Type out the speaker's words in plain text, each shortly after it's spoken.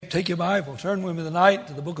take your Bible. Turn with me tonight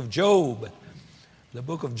to the book of Job. The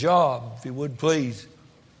book of Job, if you would please.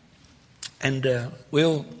 And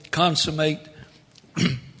we'll consummate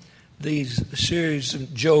these series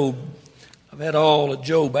of Job. I've had all of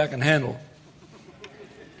Job I can handle.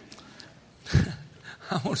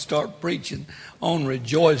 I want to start preaching on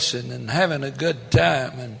rejoicing and having a good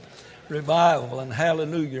time and revival and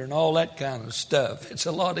hallelujah and all that kind of stuff. It's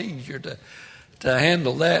a lot easier to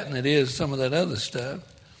handle that than it is some of that other stuff.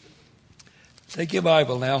 Take your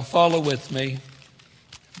Bible now. Follow with me.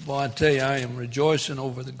 Boy, I tell you, I am rejoicing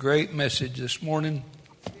over the great message this morning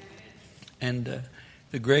and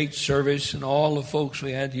the great service and all the folks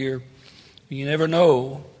we had here. You never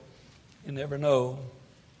know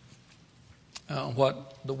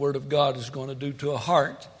what the Word of God is going to do to a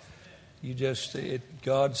heart.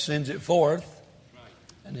 God sends it forth,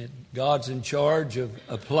 and God's in charge of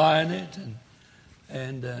applying it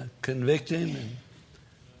and convicting and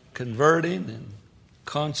converting and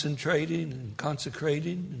concentrating and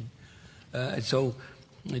consecrating. And so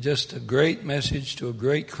just a great message to a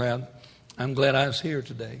great crowd. I'm glad I was here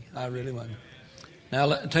today. I really was.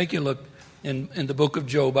 Now, take a look in the book of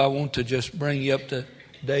Job. I want to just bring you up to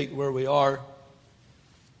date where we are.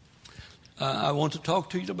 I want to talk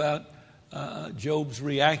to you about Job's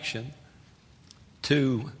reaction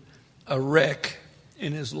to a wreck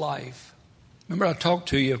in his life. Remember I talked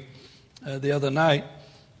to you the other night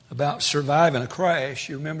about surviving a crash.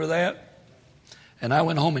 You remember that? And I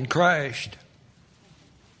went home and crashed.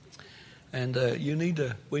 And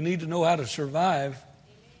we need to know how to survive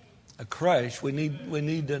a crash. We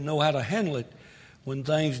need to know how to handle it when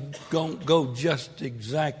things don't go just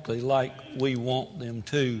exactly like we want them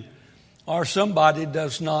to, or somebody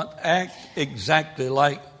does not act exactly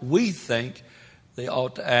like we think they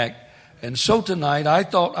ought to act. And so tonight I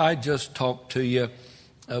thought I'd just talk to you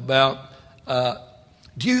about,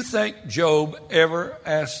 do you think Job ever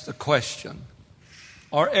asked the question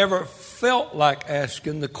or ever felt like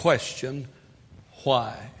asking the question,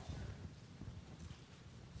 why?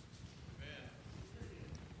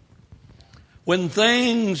 When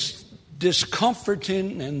things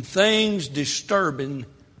discomforting and things disturbing,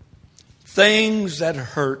 things that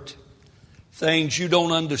hurt, things you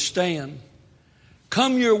don't understand,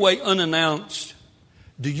 come your way unannounced,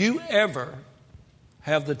 do you ever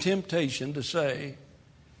have the temptation to say,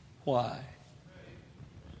 why?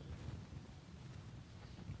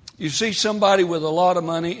 You see somebody with a lot of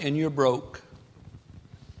money and you're broke.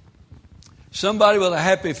 Somebody with a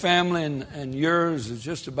happy family and yours is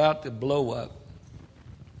just about to blow up.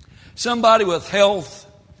 Somebody with health,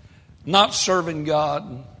 not serving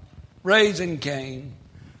God, raising Cain,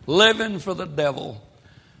 living for the devil,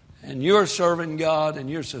 and you're serving God and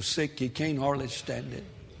you're so sick you can't hardly stand it.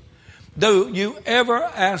 Do you ever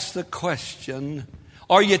ask the question,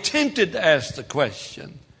 are you tempted to ask the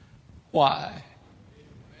question, why?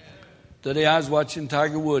 Today I was watching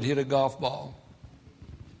Tiger Woods hit a golf ball.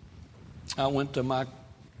 I went to my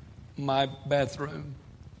bathroom,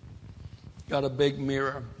 got a big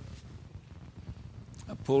mirror.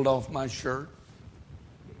 I pulled off my shirt.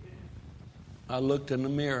 I looked in the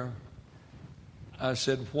mirror. I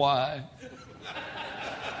said, why?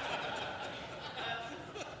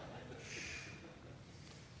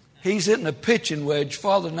 He's hitting a pitching wedge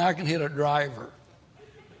farther than I can hit a driver.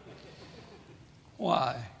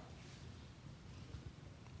 Why?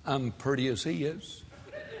 I'm pretty as he is.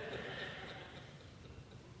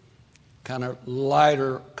 Kind of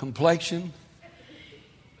lighter complexion.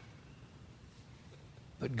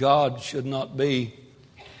 But God should not be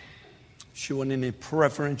showing any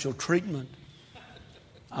preferential treatment.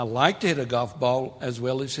 I like to hit a golf ball as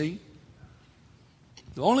well as he.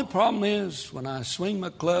 The only problem is when I swing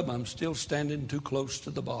my club, I'm still standing too close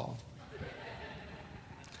to the ball.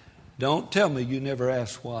 Don't tell me you never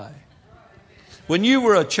asked why. When you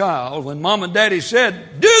were a child, when Mom and Daddy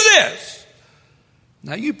said, do this.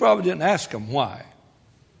 Now you probably didn't ask them why.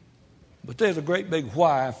 But there's a great big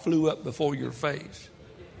why flew up before your face.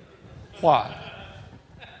 Why?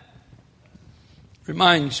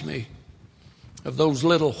 Reminds me of those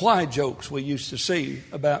little why jokes we used to see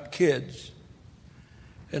about kids.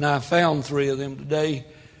 And I found 3 of them today,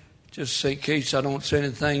 just in case I don't say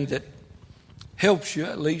anything that helps you.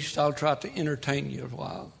 At least I'll try to entertain you a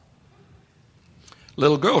while.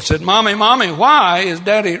 Little girl said, Mommy, why is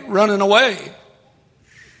Daddy running away?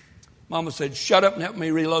 Mama said, shut up and help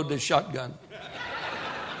me reload this shotgun.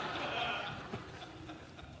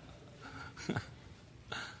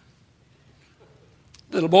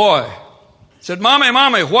 Little boy said, Mommy,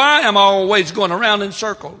 why am I always going around in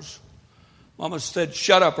circles? Mama said,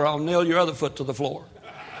 shut up or I'll nail your other foot to the floor.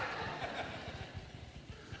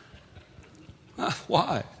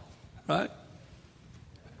 why? Right?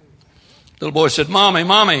 Little boy said,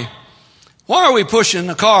 Mommy, why are we pushing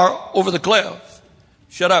the car over the cliff?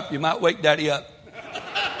 Shut up, you might wake Daddy up.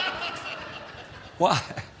 Why?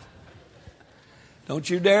 Don't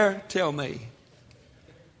you dare tell me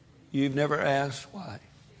you've never asked why.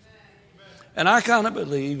 And I kind of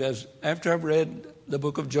believe, after I've read the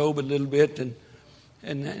book of Job a little bit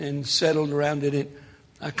and settled around in it,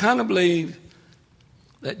 I kind of believe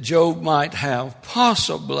that Job might have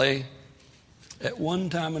possibly at one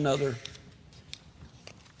time or another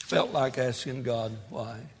felt like asking God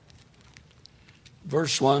why.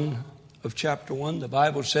 Verse 1 of chapter 1, the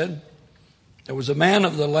Bible said, there was a man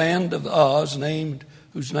of the land of Uz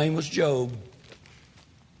whose name was Job.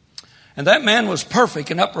 And that man was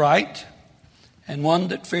perfect and upright, and one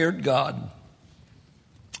that feared God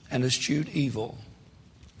and eschewed evil.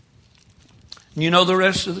 And you know the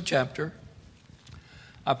rest of the chapter.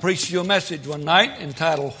 I preached you a message one night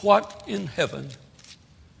entitled, What in Heaven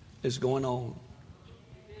is Going On?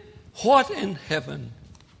 What in heaven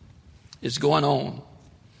is going on?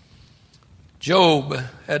 Job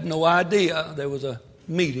had no idea there was a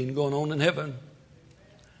meeting going on in heaven.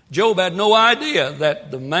 Job had no idea that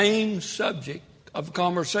the main subject of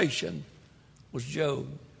conversation was Job.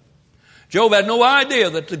 Job had no idea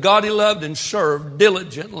that the God he loved and served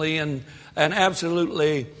diligently and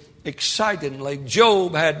absolutely excitedly,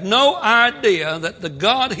 Job had no idea that the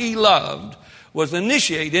God he loved was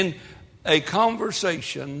initiating a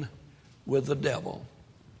conversation with the devil.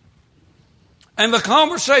 And the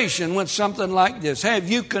conversation went something like this. Have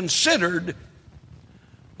you considered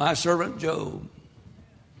my servant Job?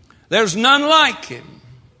 There's none like him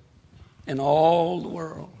in all the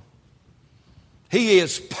world. He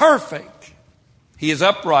is perfect. He is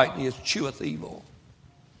upright. He escheweth evil.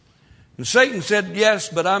 And Satan said, yes,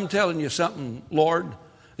 but I'm telling you something, Lord.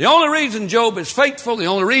 The only reason Job is faithful, the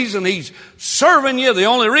only reason he's serving you, the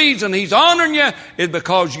only reason he's honoring you is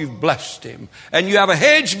because you've blessed him. And you have a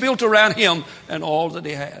hedge built around him and all that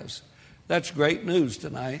he has. That's great news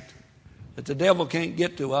tonight. That the devil can't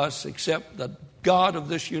get to us except the God of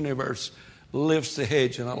this universe lifts the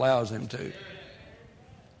hedge and allows him to.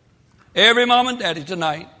 Every mom and daddy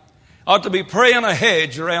tonight ought to be praying a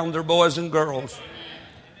hedge around their boys and girls.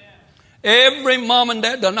 Every mom and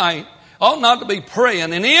dad tonight ought not to be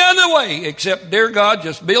praying in any other way except, dear God,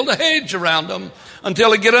 just build a hedge around them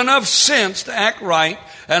until they get enough sense to act right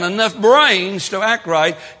and enough brains to act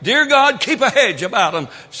right. Dear God, keep a hedge about them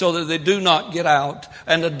so that they do not get out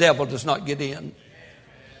and the devil does not get in.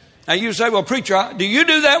 Now you say, well, preacher, do you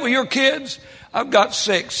do that with your kids? I've got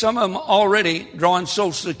 6. Some of them already drawing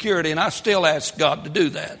Social Security, and I still ask God to do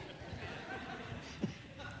that.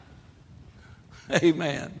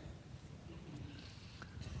 Amen.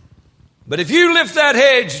 But if you lift that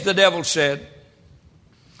hedge, the devil said,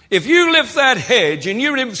 if you lift that hedge and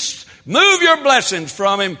you move your blessings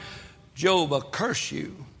from him, Job will curse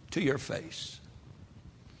you to your face.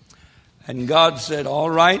 And God said, all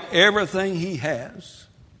right, everything he has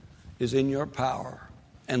is in your power.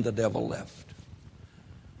 And the devil left.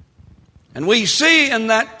 And we see in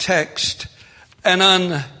that text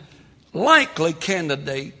an unlikely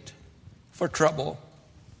candidate for trouble.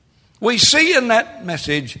 We see in that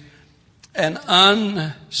message an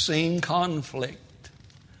unseen conflict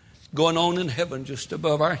going on in heaven just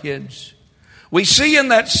above our heads. We see in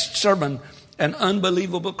that sermon an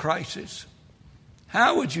unbelievable crisis.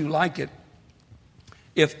 How would you like it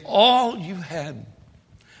if all you had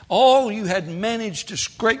managed to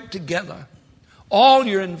scrape together, all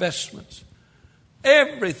your investments,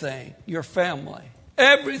 everything, your family,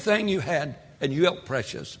 everything you had and you held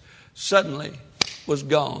precious, suddenly was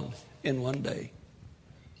gone in one day?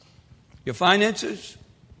 Your finances,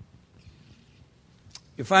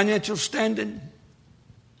 your financial standing,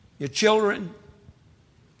 your children,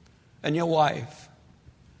 and your wife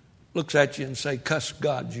looks at you and say, cuss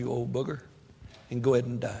God, you old booger, and go ahead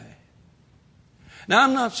and die. Now,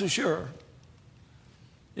 I'm not so sure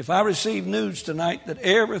if I receive news tonight that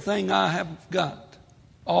everything I have got,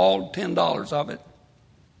 all $10 of it,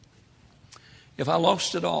 if I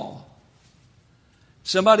lost it all,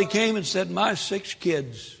 somebody came and said, my 6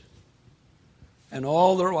 kids and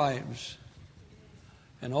all their wives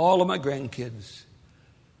and all of my grandkids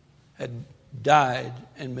had died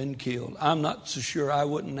and been killed. I'm not so sure I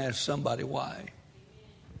wouldn't ask somebody why.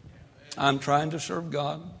 I'm trying to serve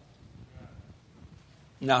God.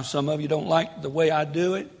 Now, some of you don't like the way I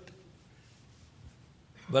do it,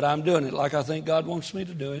 but I'm doing it like I think God wants me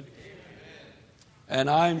to do it. And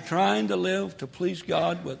I'm trying to live to please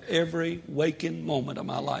God with every waking moment of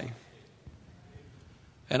my life.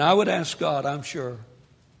 And I would ask God, I'm sure,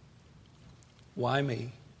 Why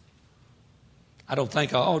me? I don't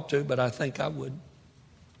think I ought to, but I think I would.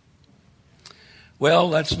 Well,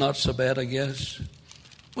 that's not so bad, I guess.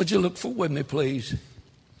 Would you look with me, please,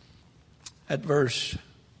 at verse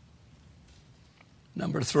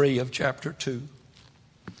number 3 of chapter 2.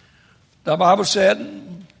 The Bible said,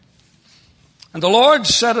 "And the Lord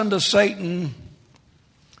said unto Satan,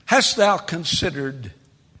 Hast thou considered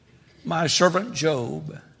my servant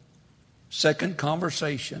Job?" Second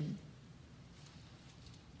conversation.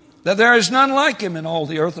 "That there is none like him in all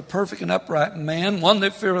the earth, a perfect and upright man, one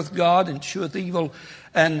that feareth God and sheweth evil,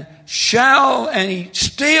 and still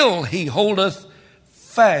he holdeth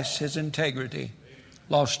fast his integrity."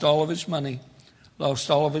 Lost all of his money,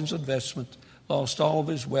 lost all of his investment, lost all of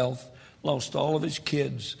his wealth, lost all of his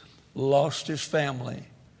kids, lost his family,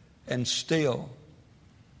 and still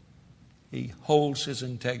he holds his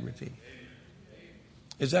integrity.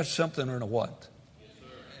 Is that something or what?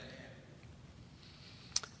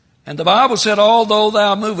 And the Bible said, "Although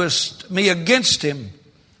thou movest me against him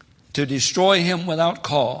to destroy him without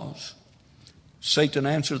cause," Satan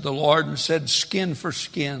answered the Lord and said, "Skin for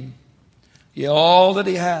skin. Yea, all that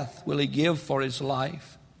he hath will he give for his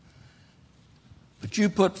life. But you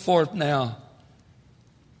put forth now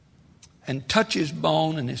and touch his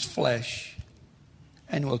bone and his flesh,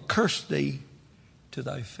 and will curse thee to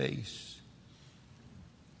thy face."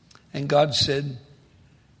 And God said,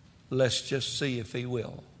 "Let's just see if he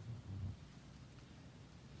will."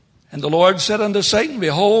 And the Lord said unto Satan,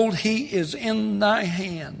 "Behold, he is in thy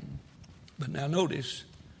hand." But now notice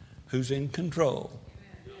who's in control.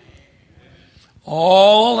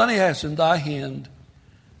 All that he has in thy hand,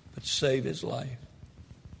 but save his life.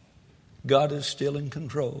 God is still in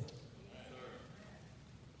control.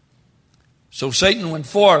 So Satan went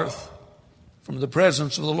forth from the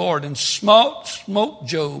presence of the Lord and smote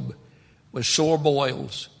Job with sore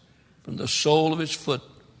boils from the sole of his foot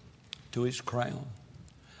to his crown.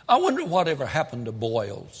 I wonder whatever happened to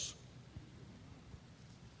boils.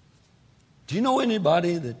 Do you know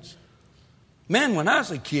anybody that's... Man, when I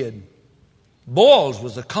was a kid, boils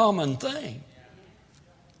was a common thing.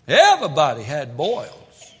 Everybody had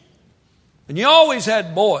boils. And you always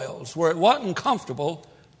had boils where it wasn't comfortable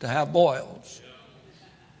to have boils.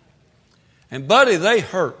 And buddy, they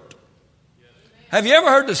hurt. Have you ever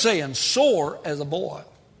heard the saying, sore as a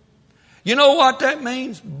boil? You know what that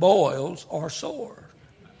means? Boils are sore.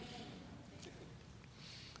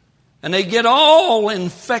 And they get all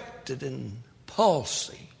infected and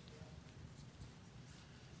pulsy.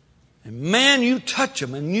 And man, you touch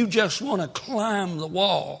them and you just want to climb the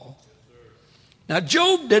wall. Now,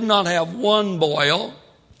 Job did not have one boil.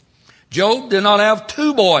 Job did not have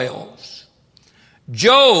two boils.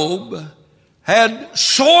 Job had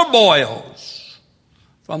sore boils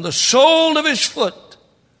from the sole of his foot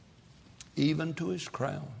even to his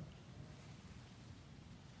crown.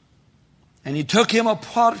 And he took him a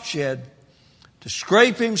potsherd to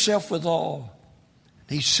scrape himself withal.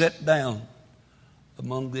 He sat down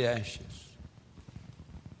among the ashes.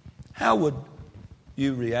 How would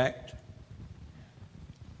you react?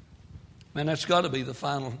 Man, that's got to be the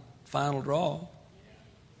final draw.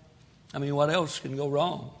 I mean, what else can go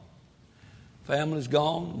wrong? Family's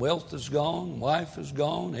gone, wealth is gone, wife is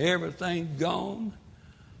gone, everything's gone.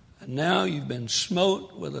 And now you've been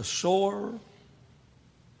smote with a sore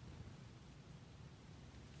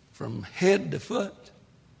from head to foot.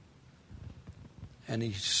 And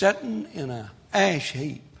he's sitting in an ash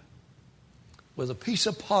heap with a piece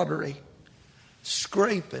of pottery,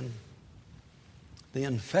 scraping the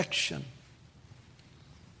infection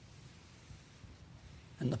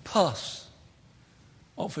and the pus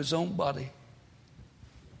off his own body.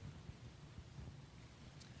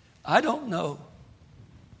 I don't know,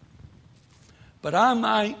 but I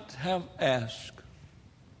might have asked,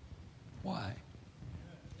 why?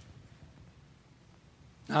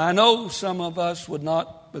 Now, I know some of us would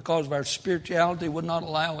not, because of our spirituality, would not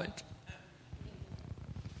allow it.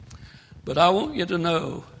 But I want you to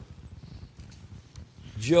know,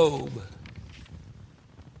 Job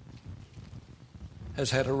has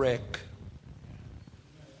had a wreck.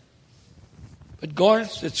 But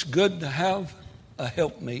Garth, it's good to have a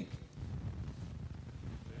helpmeet.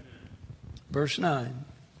 Verse 9.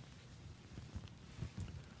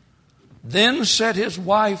 Then said his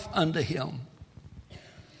wife unto him,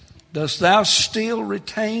 Dost thou still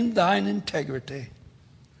retain thine integrity?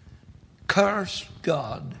 Curse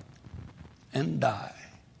God and die.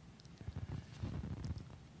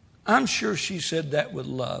 I'm sure she said that with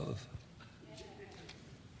love.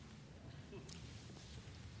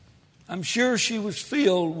 I'm sure she was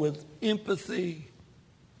filled with empathy.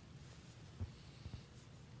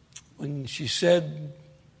 when she said,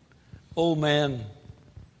 old man,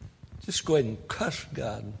 just go ahead and cuss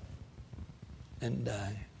God and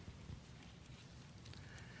die.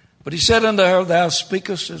 But he said unto her, thou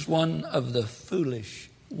speakest as one of the foolish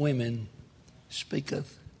women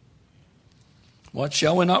speaketh. What,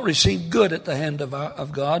 shall we not receive good at the hand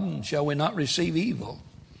of God, and shall we not receive evil?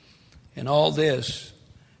 In all this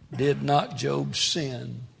did not Job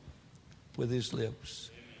sin with his lips.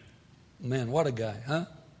 Man, what a guy, huh?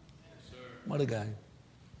 What a guy.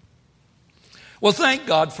 Well, thank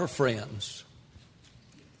God for friends.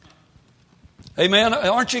 Amen.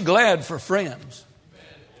 Aren't you glad for friends?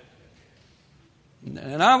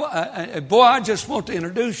 And I just want to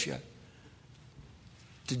introduce you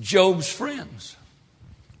to Job's friends.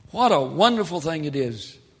 What a wonderful thing it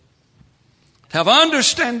is to have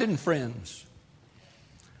understanding friends.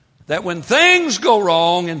 That when things go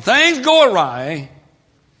wrong and things go awry,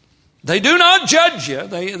 they do not judge you.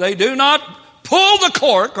 They do not pull the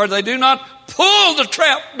cork, or they do not pull the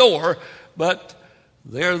trap door, but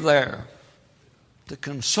they're there to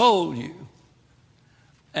console you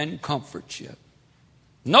and comfort you.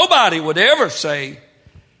 Nobody would ever say,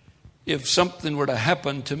 if something were to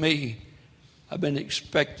happen to me, I've been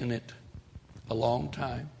expecting it a long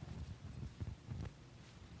time.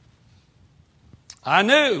 I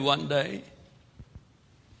knew one day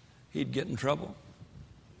he'd get in trouble.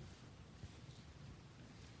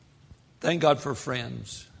 Thank God for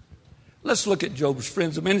friends. Let's look at Job's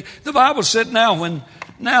friends. I mean, the Bible said now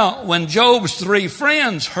when Job's three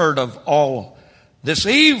friends heard of all this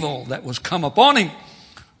evil that was come upon him,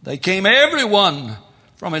 they came everyone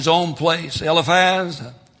from his own place. Eliphaz,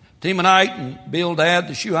 the Temanite, and Bildad,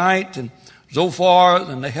 the Shuhite, and Zophar,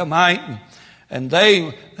 the Naamite, and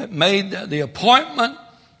they made the appointment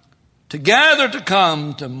to gather to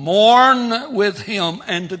come to mourn with him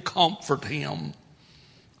and to comfort him.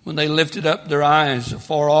 When they lifted up their eyes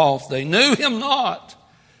afar off, they knew him not.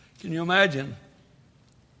 Can you imagine?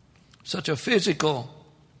 Such a physical,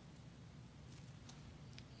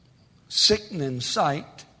 sickening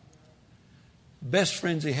sight. Best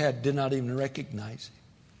friends he had did not even recognize him.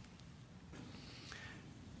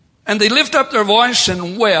 And they lift up their voice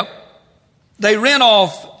and wept. They rent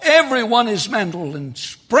off every one his mantle and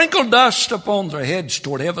sprinkled dust upon their heads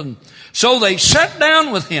toward heaven. So they sat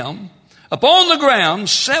down with him upon the ground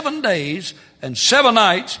 7 days and 7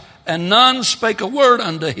 nights, and none spake a word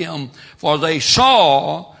unto him, for they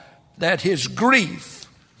saw that his grief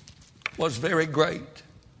was very great.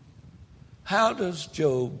 How does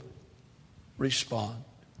Job respond?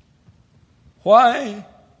 Why?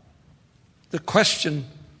 The question,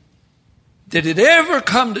 did it ever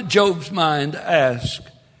come to Job's mind to ask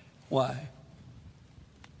why?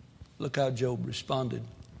 Look how Job responded.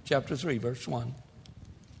 Chapter 3, verse 1.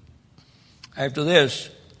 After this,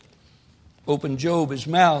 opened Job his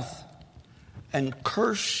mouth and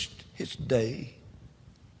cursed his day.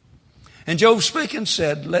 And Job spake and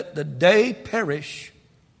said, let the day perish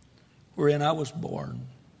wherein I was born,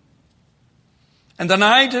 and the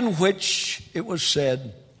night in which it was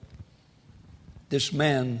said, there's a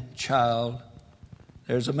man-child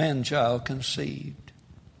conceived.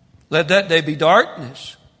 Let that day be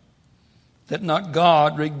darkness, that not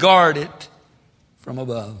God regard it from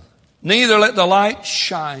above. Neither let the light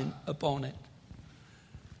shine upon it.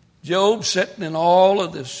 Job sitting in all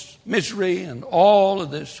of this misery and all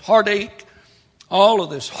of this heartache, all of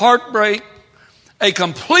this heartbreak, a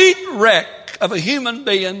complete wreck of a human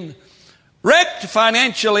being, wrecked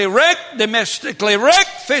financially, wrecked domestically,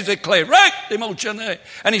 wrecked physically, wrecked emotionally.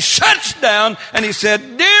 And he sits down and he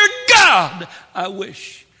said, dear God, I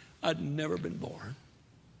wish I'd never been born.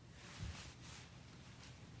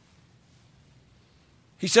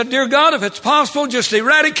 He said, dear God, if it's possible, just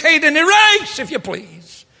eradicate and erase, if you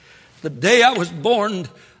please, the day I was born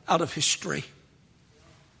out of history.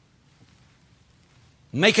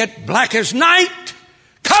 Make it black as night.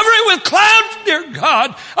 Cover it with clouds, dear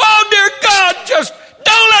God. Oh, dear God, just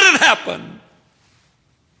don't let it happen.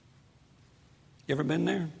 You ever been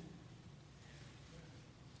there?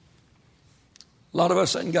 A lot of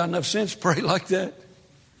us ain't got enough sense to pray like that.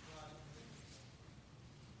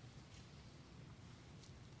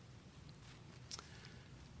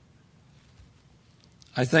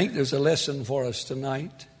 I think there's a lesson for us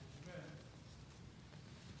tonight.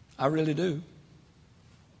 I really do.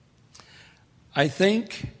 I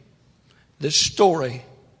think this story,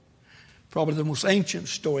 probably the most ancient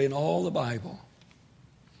story in all the Bible,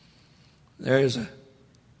 there is a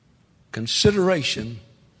consideration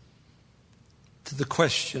to the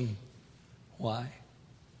question, why?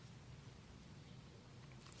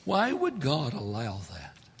 Why would God allow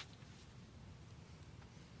that?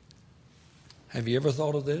 Have you ever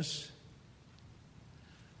thought of this?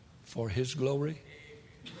 For His glory?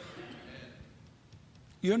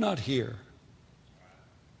 You're not here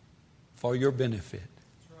for your benefit.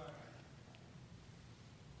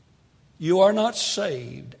 You are not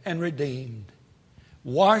saved and redeemed,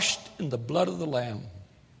 washed in the blood of the Lamb,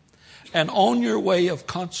 and on your way of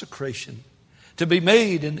consecration to be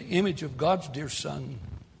made in the image of God's dear Son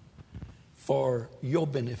for your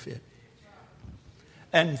benefit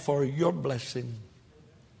and for your blessing.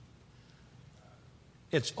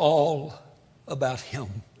 It's all about Him.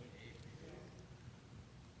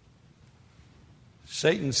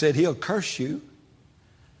 Satan said he'll curse you.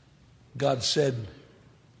 God said,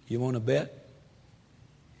 you want to bet?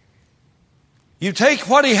 You take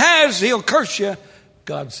what he has, he'll curse you.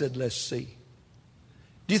 God said, let's see.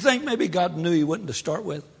 Do you think maybe God knew he wouldn't to start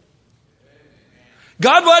with?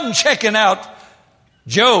 God wasn't checking out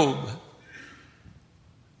Job.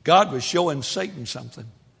 God was showing Satan something.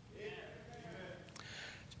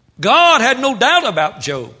 God had no doubt about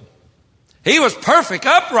Job. He was perfect,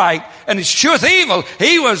 upright, and escheweth evil.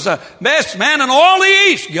 He was the best man in all the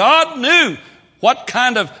east. God knew what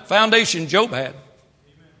kind of foundation Job had.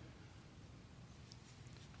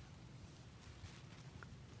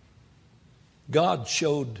 God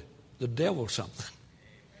showed the devil something.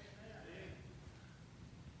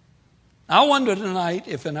 I wonder tonight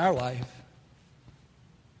if in our life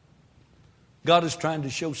God is trying to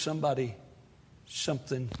show somebody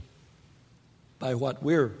something by what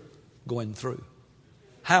we're going through.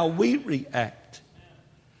 How we react.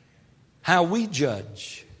 How we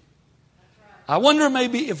judge. I wonder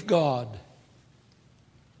maybe if God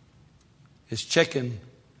is checking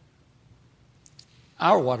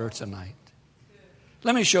our water tonight.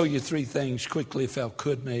 Let me show you 3 things quickly, if I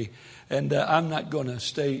could, may. And I'm not going to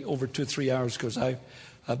stay over 2 or 3 hours because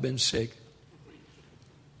I've been sick.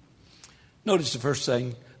 Notice the first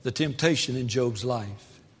thing, the temptation in Job's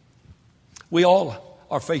life. We all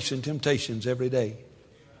are facing temptations every day.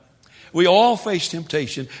 We all face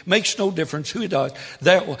temptation. Makes no difference who does.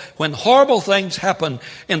 When horrible things happen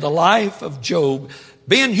in the life of Job,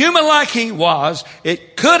 being human like he was,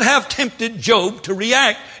 it could have tempted Job to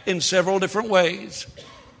react in several different ways.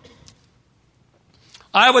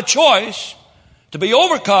 I have a choice to be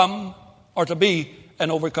overcome or to be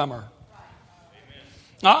an overcomer.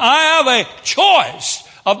 Now, I have a choice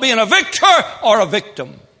of being a victor or a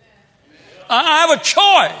victim. I have a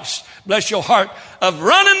choice, bless your heart, of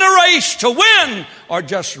running the race to win or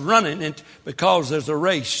just running it because there's a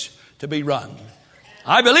race to be run.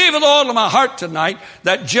 I believe with all of my heart tonight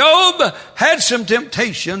that Job had some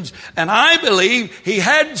temptations, and I believe he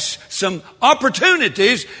had some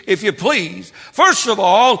opportunities, if you please. First of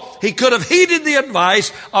all, he could have heeded the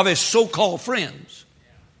advice of his so-called friends.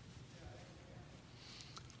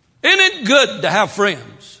 Isn't it good to have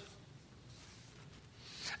friends?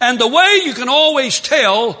 And the way you can always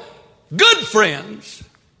tell good friends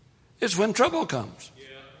is when trouble comes.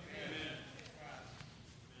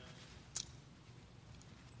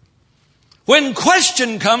 When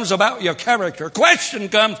question comes about your character, question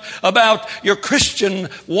comes about your Christian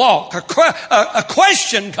walk, a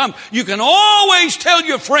question comes, you can always tell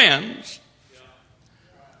your friends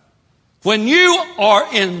when you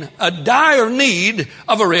are in a dire need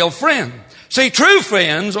of a real friend. See, true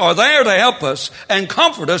friends are there to help us and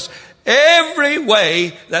comfort us every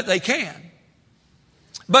way that they can.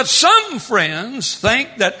 But some friends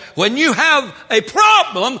think that when you have a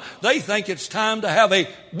problem, they think it's time to have a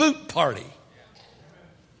boot party.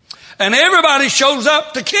 And everybody shows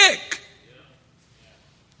up to kick.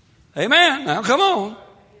 Amen. Now come on.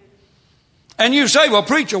 And you say, well,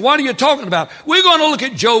 preacher, what are you talking about? We're going to look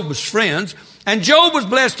at Job's friends. And Job was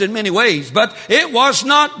blessed in many ways, but it was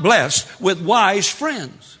not blessed with wise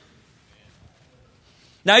friends.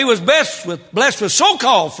 Now, he was blessed with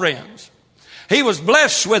so-called friends. He was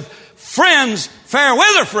blessed with friends, fair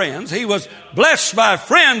weather friends. He was blessed by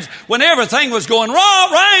friends when everything was going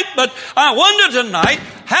wrong, right? But I wonder tonight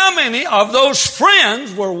how many of those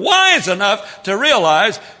friends were wise enough to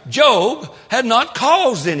realize Job had not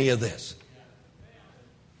caused any of this.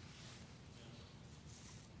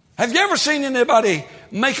 Have you ever seen anybody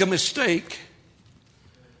make a mistake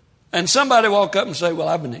and somebody walk up and say, well,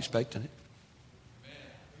 I've been expecting it?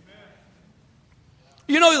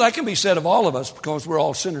 You know, that can be said of all of us because we're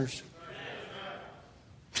all sinners.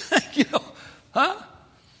 You know, huh?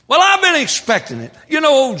 Well, I've been expecting it. You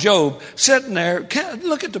know, old Job sitting there,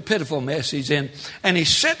 look at the pitiful mess he's in. And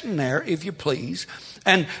he's sitting there, if you please.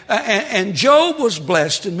 And Job was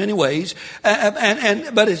blessed in many ways,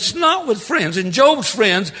 but it's not with friends. And Job's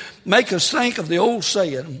friends make us think of the old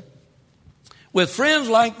saying, with friends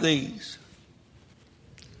like these,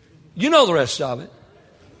 You know the rest of it.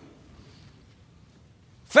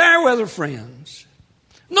 Fair weather friends.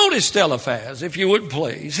 Notice Eliphaz, if you would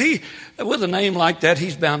please. With a name like that,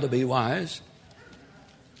 he's bound to be wise.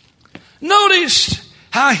 Notice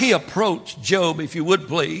how he approached Job, if you would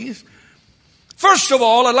please. First of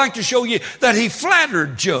all, I'd like to show you that he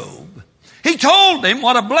flattered Job. He told him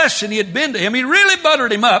what a blessing he had been to him. He really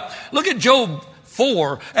buttered him up. Look at Job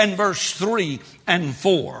 4 and verse 3 and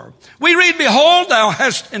 4. We read, behold, thou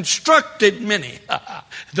hast instructed many.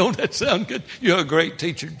 Don't that sound good? You're a great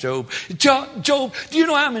teacher, Job. Job, do you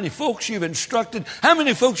know how many folks you've instructed? How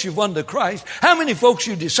many folks you've won to Christ? How many folks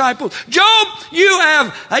you discipled? Job, you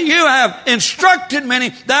have instructed many.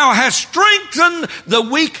 Thou hast strengthened the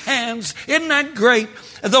weak hands. Isn't that great?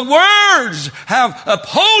 The words have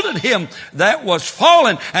upholded him that was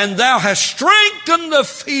fallen, and thou hast strengthened the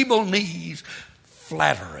feeble knees.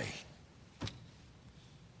 Flattery.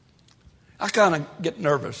 I kind of get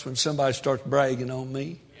nervous when somebody starts bragging on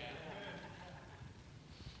me.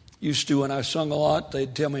 Used to, when I sung a lot,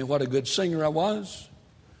 they'd tell me what a good singer I was.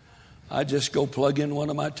 I'd just go plug in one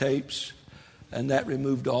of my tapes, and that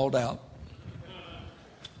removed all doubt.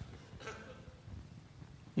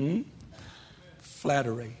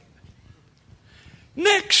 Flattery.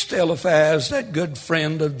 Next, Eliphaz, that good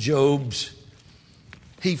friend of Job's,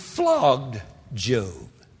 he flogged Job.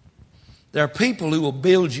 There are people who will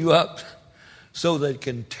build you up so they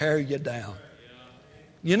can tear you down.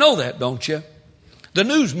 You know that, don't you? The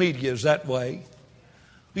news media is that way.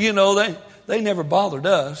 You know, they never bothered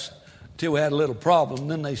us till we had a little problem.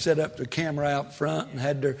 Then they set up their camera out front and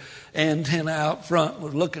had their antenna out front,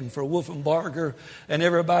 was looking for Wolfenbarger, and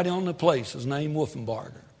everybody on the place was named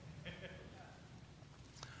Wolfenbarger.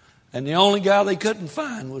 And the only guy they couldn't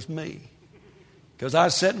find was me, because I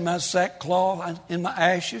sat in my sackcloth in my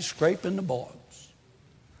ashes, scraping the boils.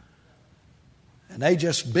 And they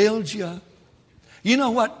just build you up. You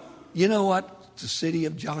know what the city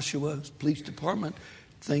of Joshua's police department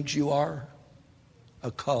thinks you are?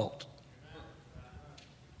 A cult.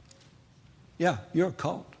 Yeah, you're a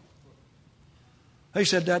cult. They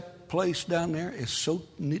said that place down there is so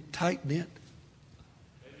tight-knit.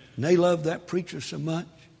 And they love that preacher so much.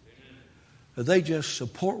 They just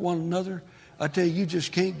support one another. I tell you, you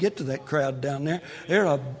just can't get to that crowd down there.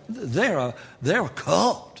 They're a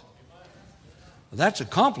cult. That's a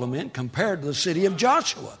compliment compared to the city of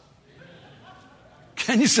Joshua.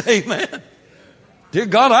 Can you say amen? Dear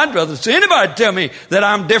God, I'd rather see anybody tell me that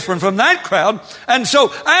I'm different from that crowd. And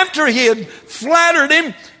so after he had flattered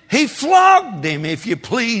him, he flogged him, if you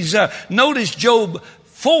please. Notice Job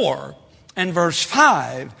 4 and verse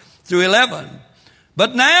 5 through 11.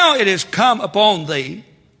 But now it is come upon thee,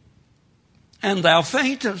 and thou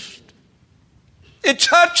faintest. It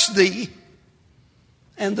touched thee,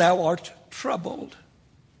 and thou art troubled.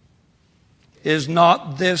 Is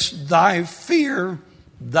not this thy fear,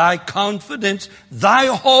 thy confidence, thy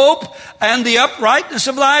hope, and the uprightness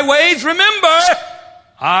of thy ways? Remember,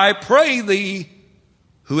 I pray thee,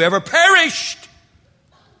 whoever perished,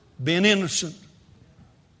 being innocent.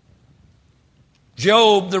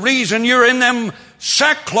 Job, the reason you're in them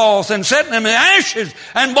sackcloth and sitting them in ashes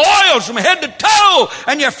and boils from head to toe,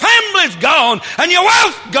 and your family's gone and your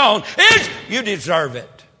wealth gone, is you deserve it.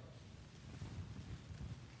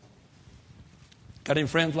 Got any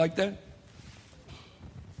friends like that?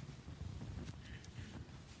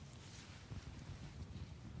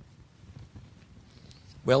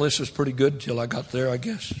 Well, this was pretty good till I got there, I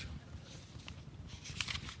guess.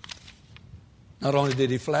 Not only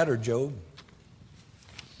did he flatter Job,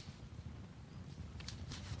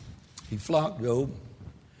 he flogged Job,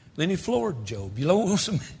 then he floored Job. You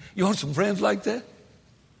want some friends like that?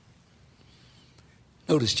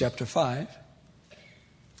 Notice chapter 5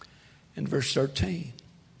 and verse 13.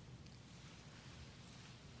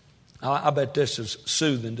 I bet this is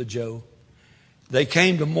soothing to Job. They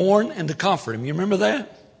came to mourn and to comfort him. You remember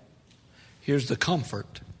that? Here's the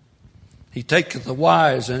comfort. He taketh the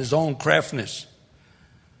wise in his own craftiness,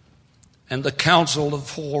 and the counsel of the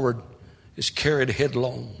forward is carried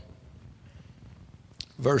headlong.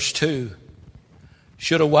 Verse 2.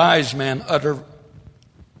 Should a wise man utter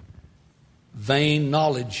vain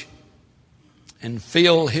knowledge and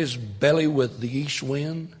fill his belly with the east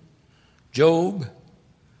wind? Job,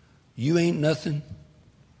 you ain't nothing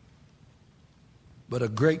but a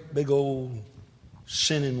great big old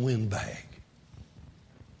sinning windbag.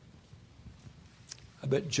 I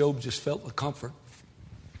bet Job just felt the comfort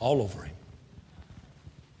all over him.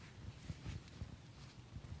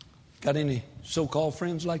 Got any so-called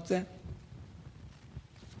friends like that?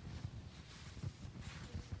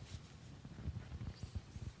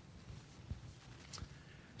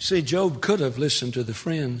 See, Job could have listened to the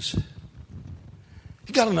friends.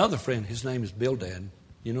 He got another friend. His name is Bildad.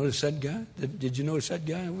 You notice that guy? Did you notice that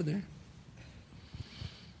guy over there?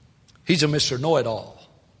 He's a Mr. Know-it-all.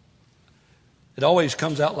 It always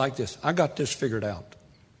comes out like this. I got this figured out.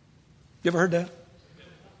 You ever heard that?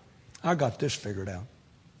 I got this figured out.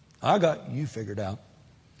 I got you figured out.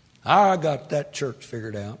 I got that church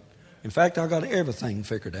figured out. In fact, I got everything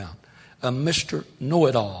figured out. A Mr.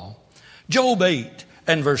 Know-it-all. Job 8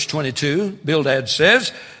 and verse 22, Bildad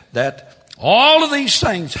says that all of these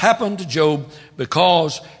things happened to Job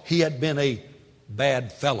because he had been a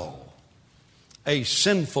bad fellow, a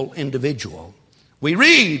sinful individual. We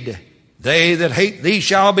read, they that hate thee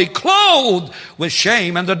shall be clothed with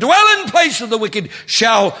shame, and the dwelling place of the wicked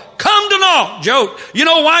shall come to naught. Job, you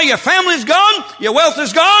know why your family's gone, your wealth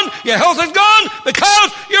is gone, your health is gone?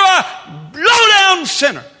 Because you're a low-down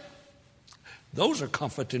sinner. Those are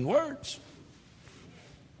comforting words.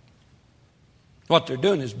 What they're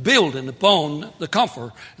doing is building upon the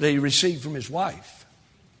comfort that he received from his wife.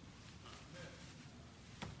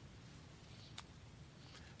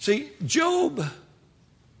 See, Job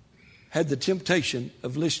had the temptation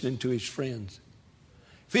of listening to his friends.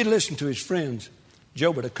 If he'd listened to his friends,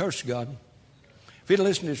 Job would have cursed God. If he'd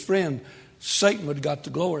listened to his friend, Satan would have got the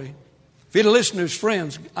glory. If he'd listened to his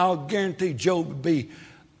friends, I'll guarantee Job would be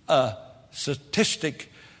a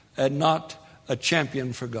statistic and not a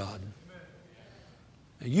champion for God.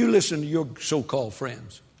 You listen to your so-called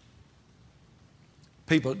friends.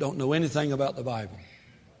 People that don't know anything about the Bible.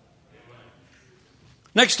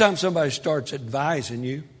 Next time somebody starts advising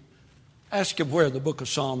you, ask him where the book of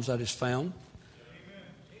Psalms that is found.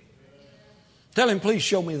 Tell him, please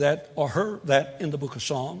show me that or her that in the book of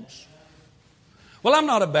Psalms. Well, I'm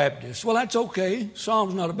not a Baptist. Well, that's okay.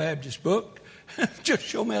 Psalms not a Baptist book. Just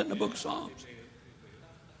show me that in the book of Psalms.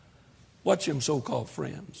 Watch them so-called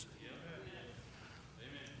friends.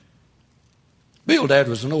 Bildad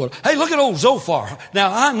was an old. Hey, look at old Zophar.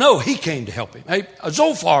 Now, I know he came to help him. Hey,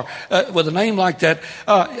 Zophar, with a name like that,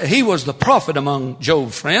 he was the prophet among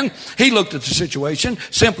Job's friends. He looked at the situation,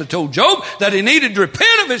 simply told Job that he needed to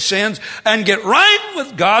repent of his sins and get right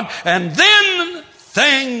with God, and then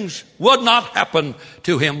things would not happen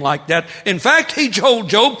to him like that. In fact, he told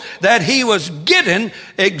Job that he was getting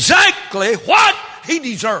exactly what he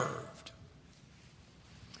deserved.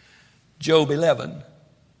 Job 11.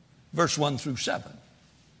 Verse 1 through 7.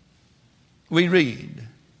 We read,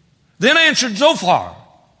 then answered Zophar,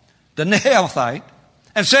 the Naamathite,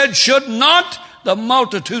 and said, should not the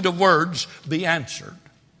multitude of words be answered?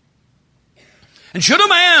 And should a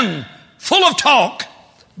man full of talk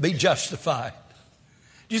be justified?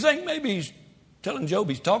 Do you think maybe he's telling Job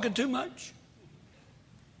he's talking too much?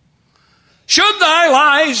 Should thy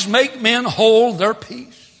lies make men hold their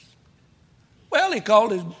peace? Well, he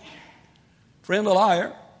called his friend a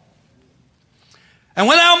liar. And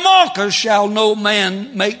when thou mockest, shall no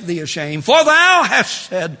man make thee ashamed. For thou hast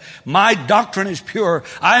said, my doctrine is pure.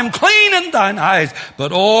 I am clean in thine eyes.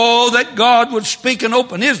 But oh, that God would speak and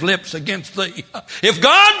open his lips against thee. If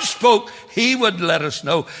God spoke, he would let us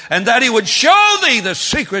know. And that he would show thee the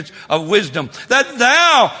secrets of wisdom. That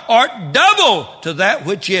thou art double to that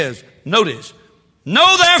which is. Notice,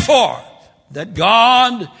 know therefore that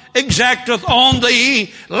God exacteth on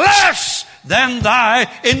thee less than thy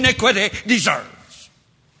iniquity deserves.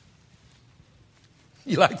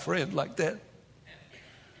 You like friends like that?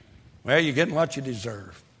 Well, you're getting what you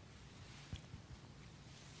deserve.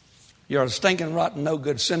 You're a stinking, rotten, no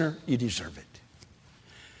good sinner. You deserve it.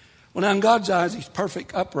 Well, now in God's eyes, he's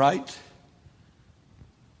perfect, upright.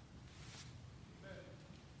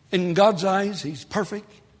 In God's eyes, he's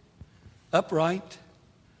perfect, upright.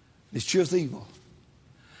 He's truth evil.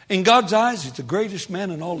 In God's eyes, he's the greatest man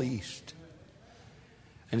in all the East.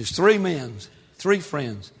 And his three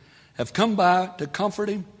friends, have come by to comfort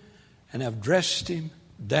him and have dressed him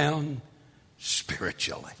down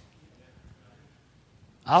spiritually.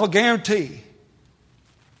 I'll guarantee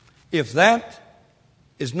if that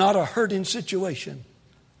is not a hurting situation,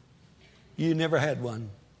 you never had one.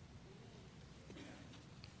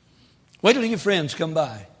 Wait till your friends come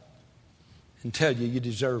by and tell you you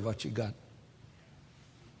deserve what you got.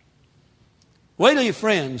 Wait till your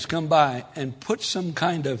friends come by and put some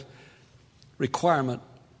kind of requirement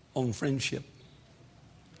on friendship.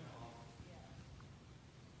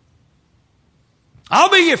 I'll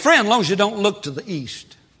be your friend as long as you don't look to the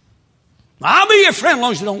east. I'll be your friend as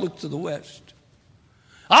long as you don't look to the west.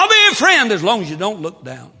 I'll be your friend as long as you don't look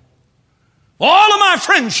down. All of my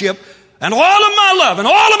friendship and all of my love and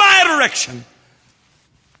all of my adoration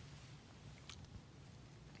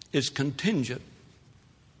is contingent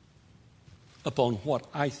upon what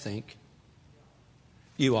I think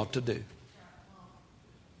you ought to do.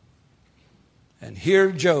 And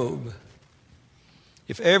here Job,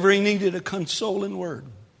 if ever he needed a consoling word,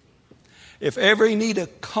 if ever he needed a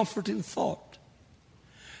comforting thought,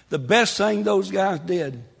 the best thing those guys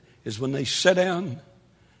did is when they sat down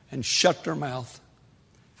and shut their mouth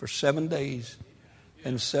for 7 days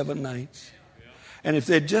and 7 nights. And if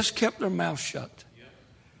they'd just kept their mouth shut,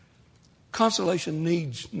 consolation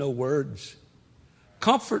needs no words.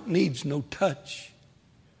 Comfort needs no touch.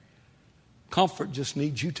 Comfort just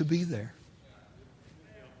needs you to be there.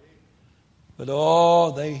 But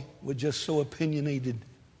they were just so opinionated.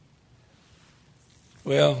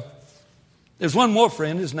 Well, there's one more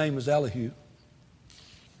friend. His name is Elihu.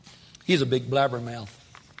 He's a big blabbermouth.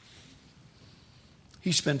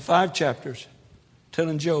 He spent 5 chapters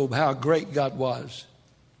telling Job how great God was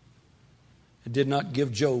and did not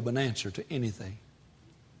give Job an answer to anything.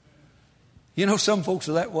 You know, some folks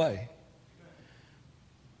are that way.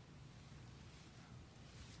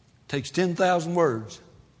 It takes 10,000 words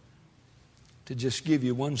to just give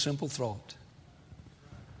you one simple thought.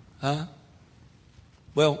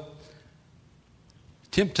 Well,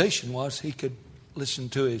 temptation was he could listen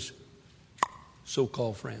to his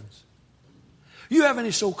so-called friends. You have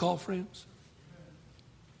any so-called friends?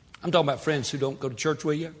 I'm talking about friends who don't go to church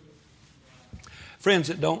with you. Friends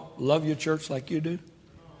that don't love your church like you do.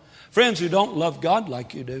 Friends who don't love God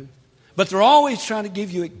like you do. But they're always trying to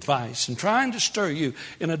give you advice and trying to stir you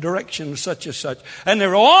in a direction such as such. And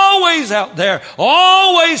they're always out there,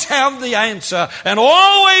 always have the answer, and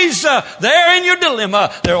always there in your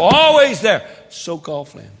dilemma. They're always there. So-called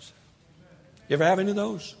friends. You ever have any of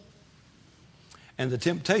those? And the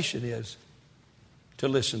temptation is to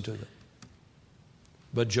listen to them.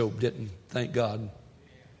 But Job didn't, thank God.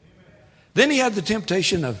 Then he had the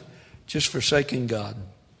temptation of just forsaking God.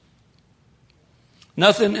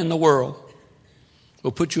 Nothing in the world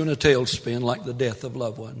will put you in a tailspin like the death of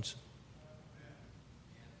loved ones.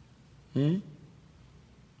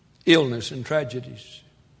 Illness and tragedies.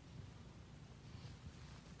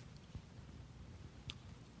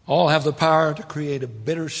 All have the power to create a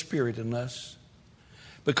bitter spirit in us.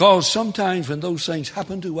 Because sometimes when those things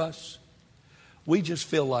happen to us, we just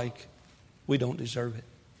feel like we don't deserve it.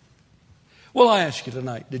 Well, I ask you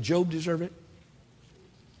tonight, did Job deserve it?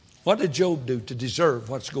 What did Job do to deserve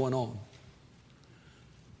what's going on?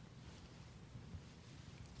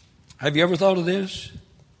 Have you ever thought of this?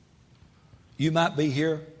 You might be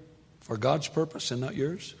here for God's purpose and not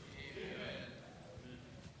yours.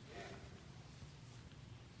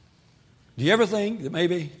 Do you ever think that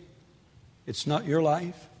maybe it's not your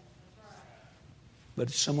life, but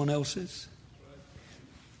it's someone else's?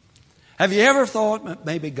 Have you ever thought that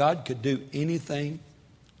maybe God could do anything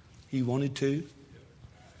He wanted to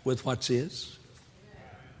with what's His?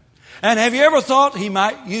 And have you ever thought He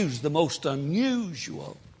might use the most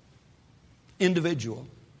unusual individual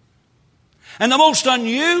and the most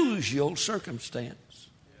unusual circumstance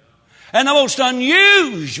and the most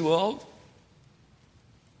unusual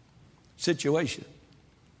situation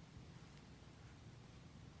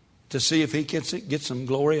to see if He can get some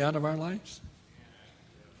glory out of our lives?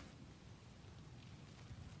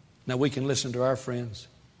 Now we can listen to our friends.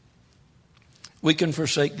 We can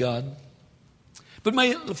forsake God. But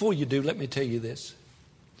before you do, let me tell you this.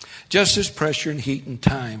 Just as pressure and heat and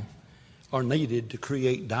time are needed to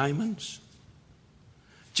create diamonds,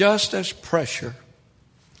 just as pressure,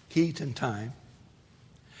 heat, and time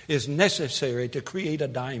is necessary to create a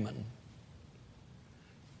diamond,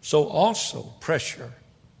 so also pressure,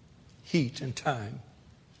 heat, and time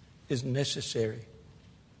is necessary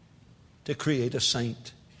to create a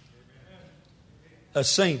saint. A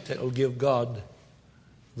saint that will give God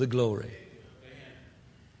the glory.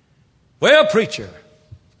 Well, preacher,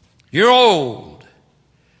 you're old.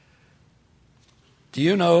 Do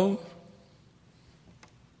you know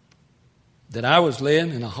that I was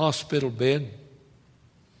laying in a hospital bed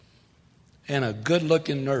and a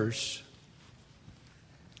good-looking nurse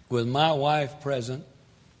with my wife present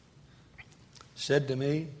said to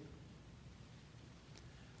me,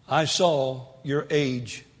 "I saw your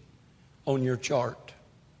age on your chart.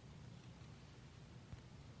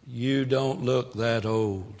 You don't look that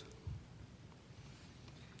old."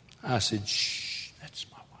 I said, "Shh, that's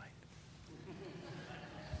my wife."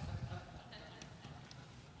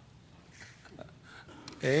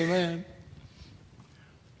 Amen.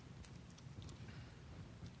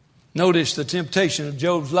 Notice the temptation of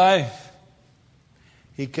Job's life.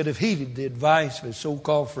 He could have heeded the advice of his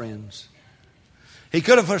so-called friends. He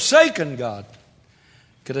could have forsaken God.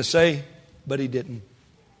 Could I say, but he didn't.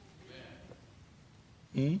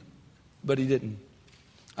 but he didn't.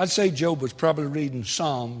 I'd say Job was probably reading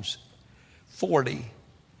Psalms 40,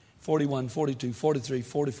 41, 42, 43,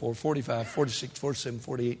 44, 45, 46, 47,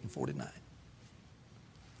 48, and 49.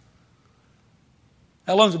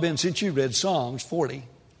 How long has it been since you read Psalms 40,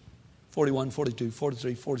 41, 42,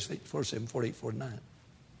 43, 46, 47, 48, 49?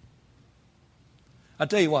 I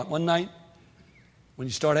tell you what, one night when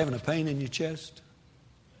you start having a pain in your chest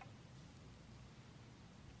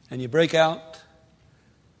and you break out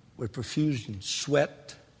with profuse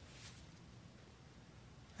sweat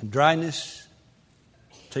and dryness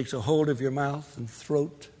takes a hold of your mouth and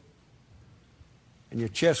throat and your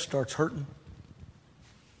chest starts hurting,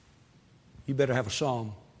 you better have a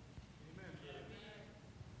psalm.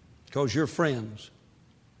 Because your friends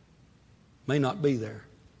may not be there,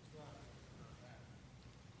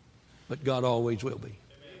 but God always will be.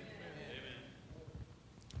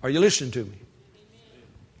 Are you listening to me?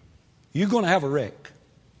 You're going to have a wreck.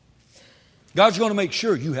 God's going to make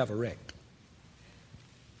sure you have a wreck.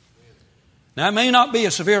 Now, it may not be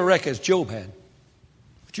a severe wreck as Job had,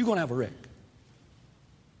 but you're going to have a wreck.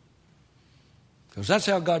 Because that's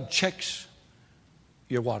how God checks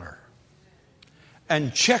your water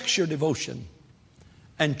and checks your devotion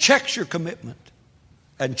and checks your commitment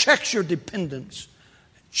and checks your dependence,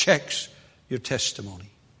 checks your testimony.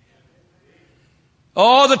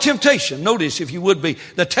 Oh, the temptation. Notice, if you would be,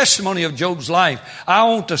 the testimony of Job's life. I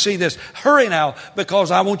want to see this. Hurry now,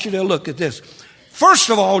 because I want you to look at this. First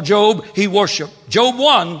of all, Job, he worshiped. Job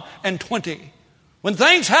 1 and 20. When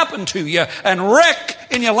things happen to you and wreck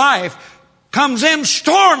in your life comes in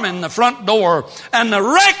storming the front door and the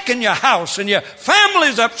wreck in your house and your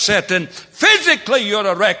family's upset and physically you're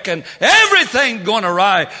a wreck and everything going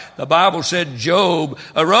awry. The Bible said Job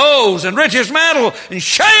arose and rent his mantle and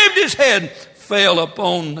shaved his head, fell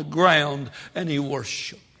upon the ground, and he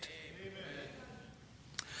worshiped.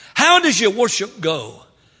 How does your worship go?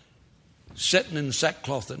 Sitting in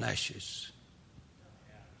sackcloth and ashes.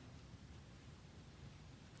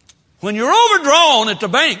 When you're overdrawn at the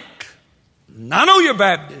bank, and I know you're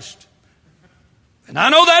Baptist, and I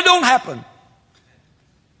know that don't happen,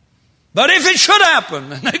 but if it should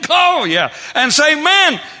happen, and they call you and say,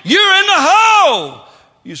 man, you're in the hole,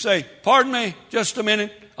 you say, pardon me, just a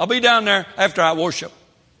minute, I'll be down there after I worship.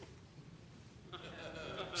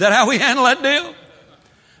 Is that how we handle that deal?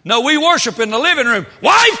 No, we worship in the living room.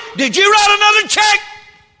 Wife, did you write another check?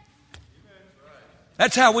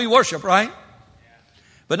 That's how we worship, right?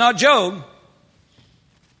 But not Job.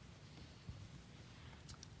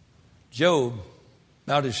 Job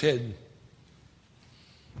bowed his head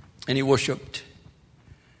and he worshiped.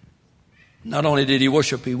 Not only did he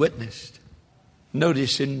worship, he witnessed.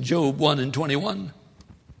 Notice in Job 1 and 21.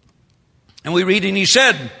 And we read, and he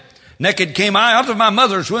said, naked came I out of my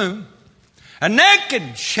mother's womb, and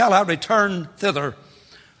naked shall I return thither.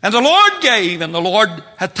 And the Lord gave, and the Lord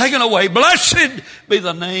hath taken away. Blessed be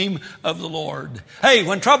the name of the Lord. Hey,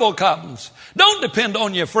 when trouble comes, don't depend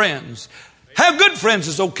on your friends. Have good friends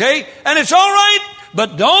is okay, and it's all right,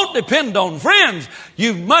 but don't depend on friends.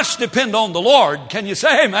 You must depend on the Lord. Can you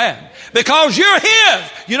say amen? Because you're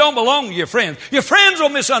His. You don't belong to your friends. Your friends will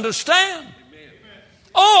misunderstand.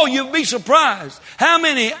 Oh, you'd be surprised how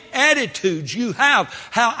many attitudes you have,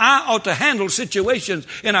 how I ought to handle situations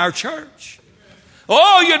in our church.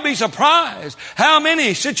 Oh, you'd be surprised how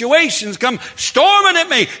many situations come storming at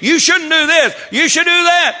me. You shouldn't do this. You should do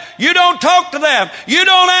that. You don't talk to them. You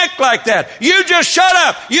don't act like that. You just shut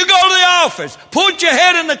up. You go to the office. Put your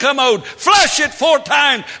head in the commode. Flush it 4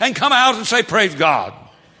 times and come out and say, praise God.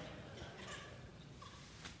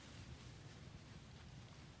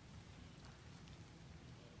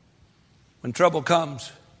 When trouble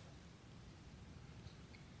comes,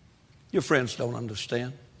 your friends don't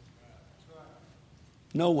understand.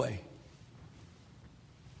 No way.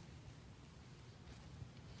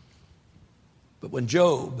 But when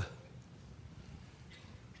Job,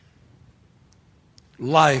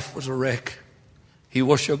 life was a wreck, he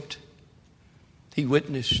worshiped, he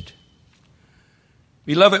witnessed.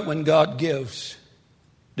 We love it when God gives,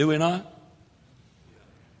 do we not?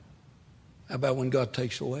 How about when God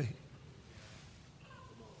takes away?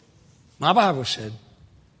 My Bible said,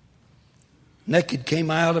 naked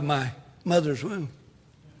came I out of my mother's womb.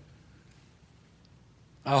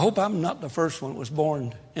 I hope I'm not the first one that was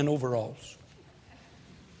born in overalls.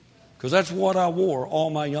 Because that's what I wore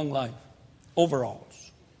all my young life.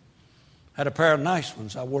 Overalls. Had a pair of nice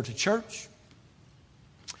ones I wore to church.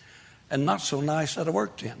 And not so nice that I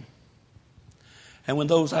worked in. And when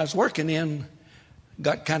those I was working in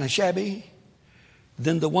got kind of shabby,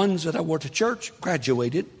 then the ones that I wore to church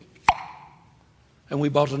graduated. And we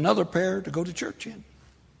bought another pair to go to church in.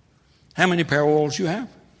 How many pair of overalls you have?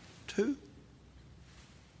 2.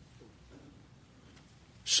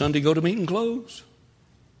 Sunday go to meeting clothes.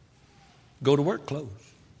 Go to work clothes.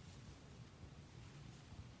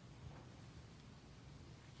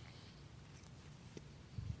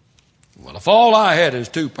 Well, if all I had is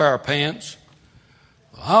 2 pair of pants,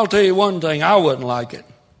 I'll tell you one thing, I wouldn't like it.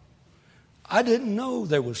 I didn't know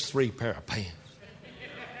there was 3 pair of pants.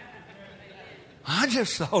 I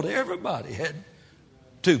just thought everybody had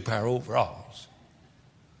 2 pair of overalls.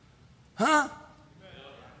 Huh?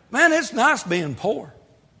 Man, it's nice being poor.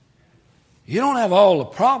 You don't have all the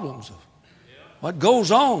problems of what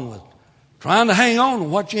goes on with trying to hang on to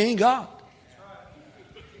what you ain't got.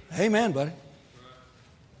 Amen, buddy.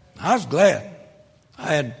 I was glad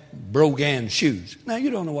I had Brogan shoes. Now,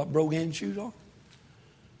 you don't know what Brogan shoes are.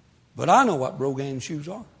 But I know what Brogan shoes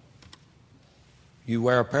are. You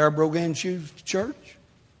wear a pair of Brogan shoes to church,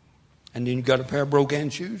 and then you got a pair of Brogan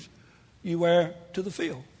shoes you wear to the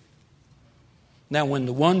field. Now, when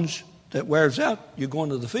the ones that wears out, you're going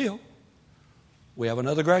to the field, we have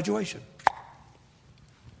another graduation.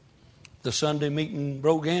 The Sunday meeting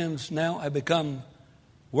Brogans now have become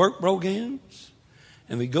work Brogans,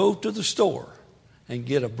 and we go to the store and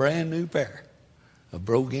get a brand new pair of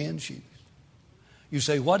Brogan shoes. You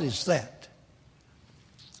say, what is that?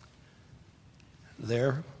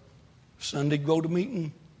 They're Sunday go to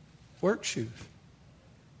meeting work shoes.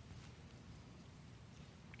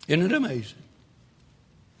 Isn't it amazing?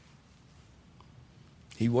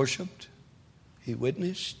 He worshiped, he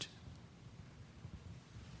witnessed,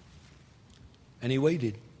 and he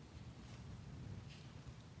waited.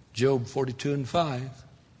 Job 42:5.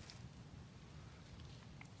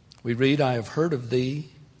 We read, I have heard of thee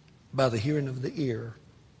by the hearing of the ear.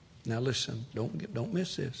 Now listen, don't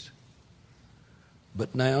miss this.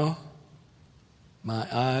 But now my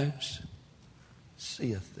eyes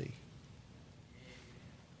seeth thee.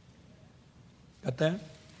 Got that?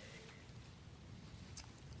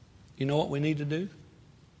 You know what we need to do?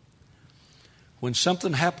 When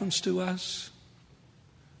something happens to us,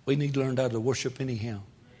 we need to learn how to worship anyhow.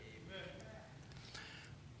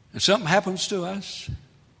 And something happens to us,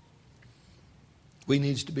 we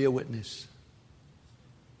need to be a witness.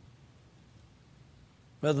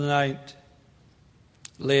 The other night,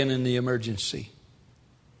 laying in the emergency,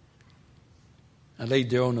 I laid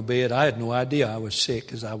there on the bed. I had no idea I was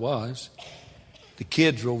sick, as I was. The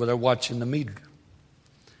kids were over there watching the meter.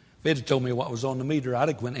 If they'd have told me what was on the meter, I'd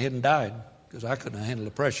have went ahead and died, because I couldn't handle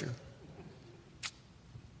the pressure.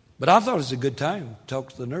 But I thought it was a good time to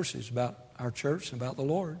talk to the nurses about our church and about the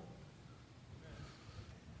Lord.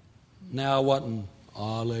 Now I wasn't,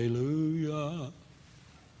 hallelujah.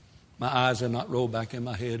 My eyes had not rolled back in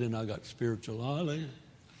my head and I got spiritual, hallelujah.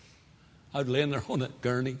 I was laying there on that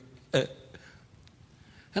gurney. And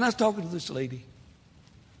I was talking to this lady.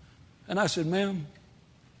 And I said, ma'am,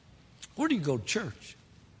 where do you go to church?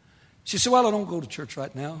 She said, well, I don't go to church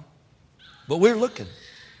right now, but we're looking.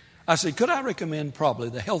 I said, could I recommend probably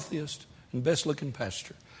the healthiest and best looking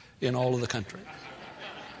pastor in all of the country?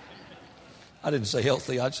 I didn't say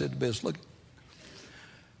healthy, I said the best looking.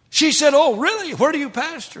 She said, oh, really? Where do you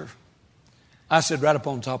pastor? I said, right up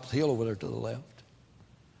on top of the hill over there to the left.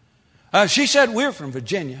 She said, we're from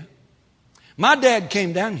Virginia. My dad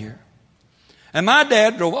came down here, and my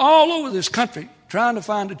dad drove all over this country trying to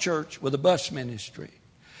find a church with a bus ministry.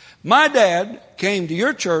 My dad came to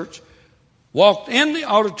your church, walked in the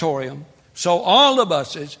auditorium, saw all the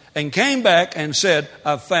buses, and came back and said,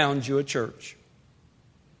 I've found you a church.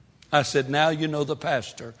 I said, now you know the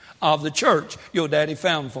pastor of the church your daddy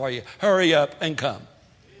found for you. Hurry up and come.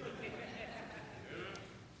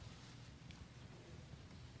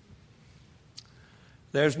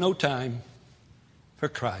 There's no time for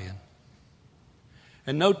crying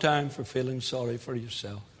and no time for feeling sorry for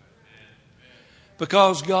yourself,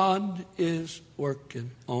 because God is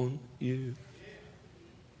working on you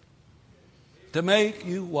to make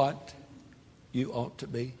you what you ought to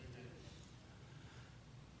be.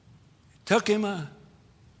 It took him a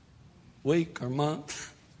week or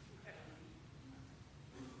month,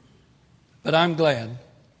 but I'm glad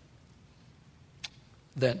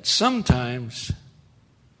that sometimes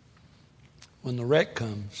when the wreck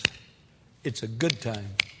comes, it's a good time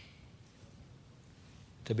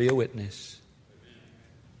to be a witness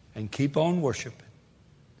and keep on worshiping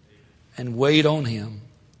and wait on him.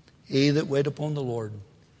 He that wait upon the Lord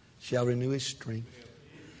shall renew his strength.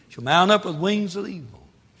 Shall mount up with wings of eagle.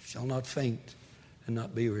 Shall not faint and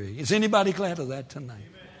not be weary. Is anybody glad of that tonight?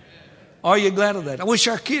 Are you glad of that? I wish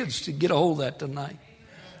our kids to get a hold of that tonight.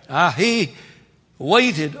 He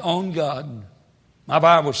waited on God. My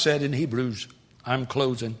Bible said in Hebrews, I'm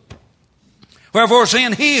closing, Wherefore,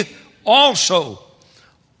 seeing we also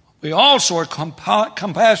are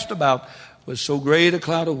compassed about with so great a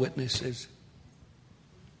cloud of witnesses,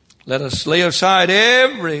 let us lay aside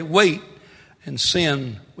every weight and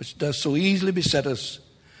sin which does so easily beset us,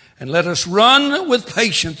 and let us run with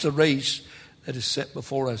patience the race that is set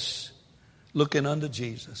before us, looking unto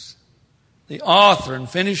Jesus, the author and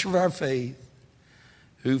finisher of our faith,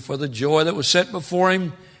 who for the joy that was set before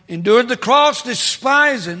him endured the cross,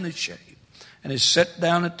 despising the shame, and is set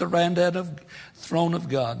down at the right hand of the throne of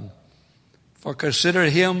God. For consider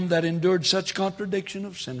him that endured such contradiction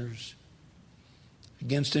of sinners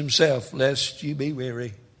against himself, lest ye be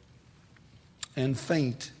weary and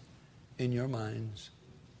faint in your minds.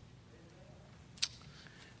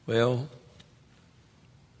 Well,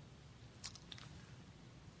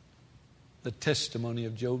 the testimony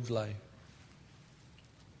of Job's life.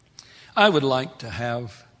 I would like to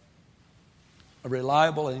have a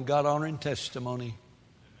reliable and God-honoring testimony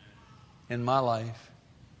in my life.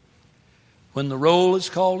 When the roll is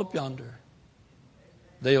called up yonder,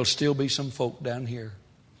 there'll still be some folk down here.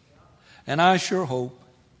 And I sure hope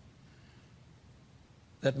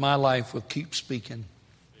that my life will keep speaking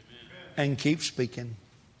and keep speaking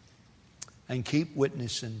and keep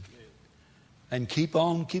witnessing and keep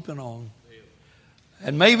on keeping on.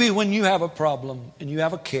 And maybe when you have a problem and you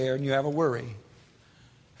have a care and you have a worry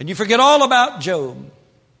and you forget all about Job,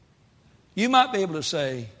 you might be able to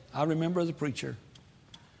say, I remember the preacher.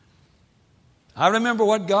 I remember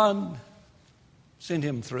what God sent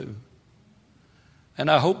him through. And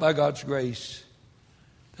I hope by God's grace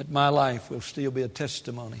that my life will still be a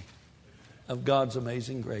testimony of God's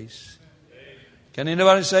amazing grace. Can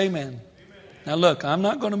anybody say amen? Amen. Now look, I'm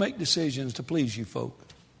not going to make decisions to please you folk.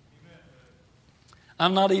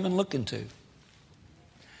 I'm not even looking to.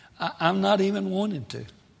 I'm not even wanting to.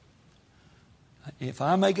 If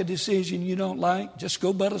I make a decision you don't like, just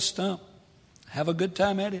go butt a stump. Have a good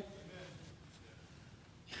time at it.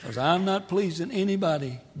 Because I'm not pleasing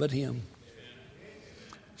anybody but him.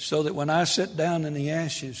 So that when I sit down in the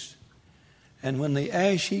ashes, and when the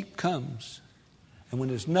ash heap comes, and when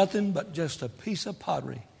there's nothing but just a piece of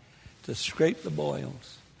pottery to scrape the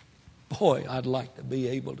boils, boy, I'd like to be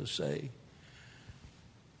able to say,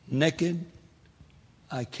 naked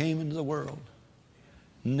I came into the world,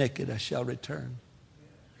 naked I shall return.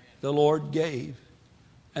 The Lord gave,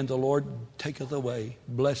 and the Lord taketh away.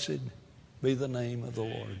 Blessed be the name of the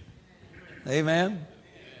Lord. Amen?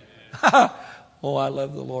 Oh, I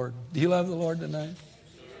love the Lord. Do you love the Lord tonight?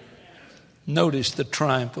 Notice the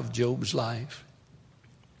triumph of Job's life.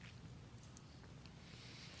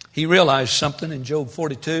 He realized something in Job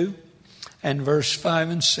 42 and verse 5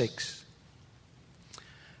 and 6.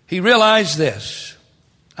 He realized this: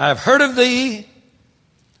 I have heard of thee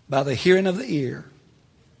by the hearing of the ear,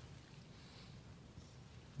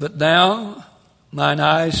 but now mine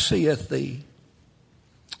eyes seeth thee.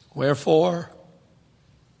 Wherefore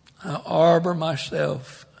I arbor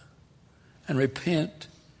myself and repent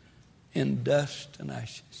in dust and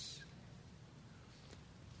ashes.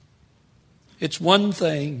 It's one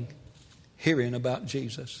thing hearing about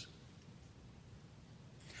Jesus,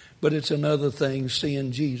 but it's another thing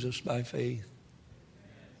seeing Jesus by faith.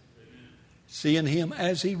 Seeing him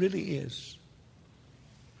as he really is.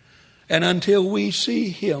 And until we see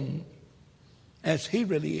him as he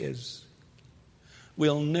really is,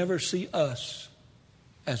 we'll never see us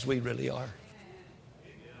as we really are.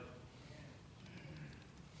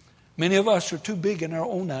 Many of us are too big in our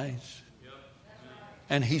own eyes,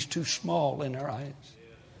 and he's too small in our eyes.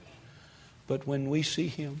 But when we see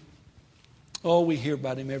him, oh, we hear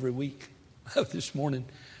about him every week. This morning,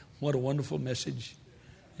 what a wonderful message.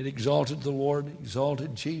 It exalted the Lord,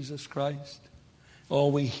 exalted Jesus Christ. Oh,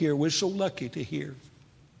 we hear. We're so lucky to hear.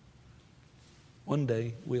 One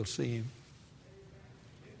day we'll see him.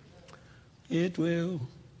 It will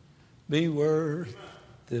be worth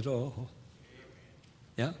it all.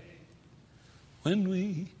 Yeah? When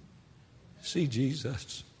we see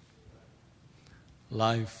Jesus,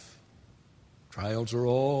 life, trials are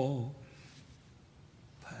all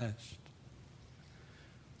past.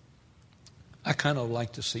 I kind of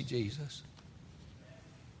like to see Jesus.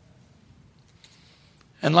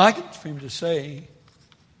 And like it for him to say,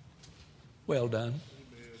 well done.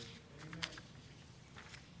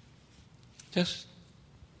 Just,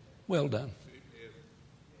 well done.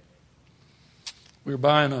 We were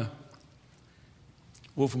buying a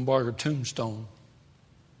Wolfenbarger tombstone.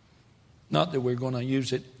 Not that we're going to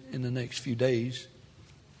use it in the next few days.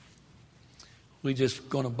 We're just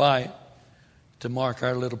going to buy it to mark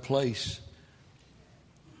our little place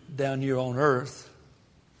down here on earth.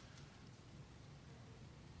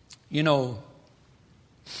 You know,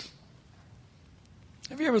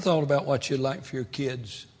 Have you ever thought about what you'd like for your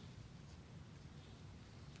kids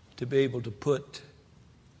to be able to put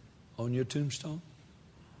on your tombstone?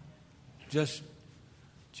 Just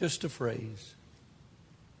a phrase.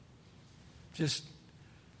 Just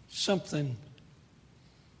something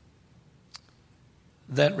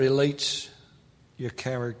that relates your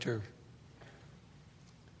character,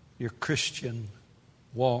 your Christian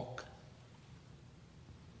walk,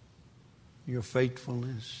 your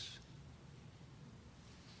faithfulness.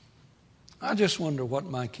 I just wonder what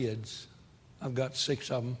my kids, I've got 6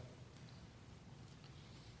 of them.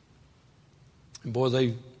 And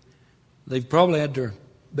boy, they've probably had their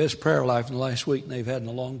best prayer life in the last week and they've had in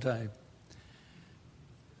a long time.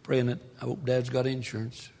 Praying that I hope Dad's got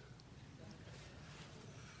insurance.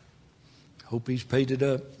 Hope he's paid it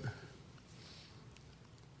up.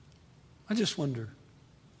 I just wonder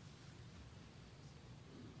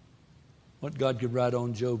what God could write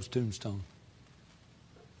on Job's tombstone.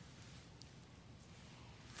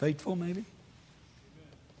 Faithful, maybe?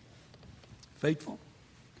 Faithful?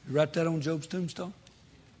 You write that on Job's tombstone?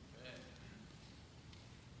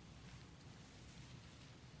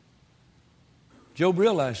 Job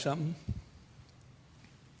realized something.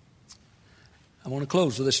 I want to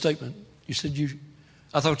close with this statement. You said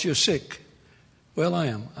I thought you were sick. Well, I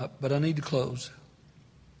am, but I need to close.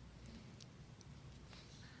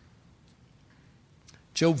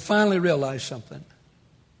 Job finally realized something.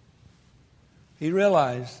 He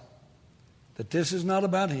realized that this is not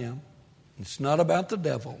about him. It's not about the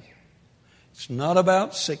devil. It's not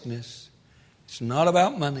about sickness. It's not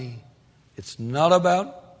about money. It's not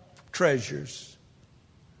about treasures.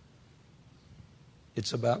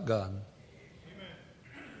 It's about God. Amen.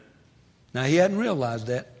 Now, he hadn't realized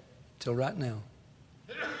that till right now.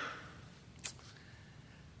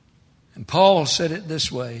 And Paul said it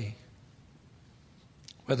this way: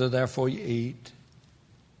 whether therefore you eat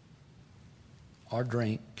or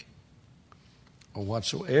drink or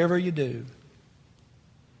whatsoever you do,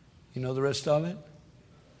 you know the rest of it?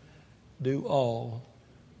 Do all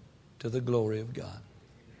to the glory of God.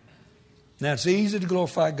 Now, it's easy to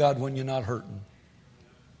glorify God when you're not hurting.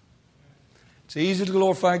 It's easy to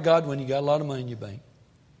glorify God when you got a lot of money in your bank.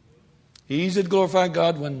 Easy to glorify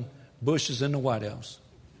God when Bush is in the White House.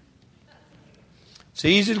 It's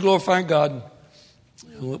easy to glorify God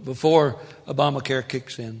before Obamacare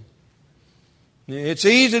kicks in. It's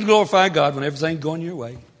easy to glorify God when everything's going your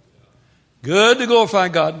way. Good to glorify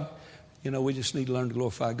God. You know, we just need to learn to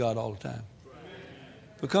glorify God all the time.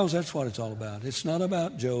 Because that's what it's all about. It's not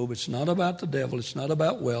about Job. It's not about the devil. It's not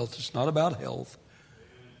about wealth. It's not about health.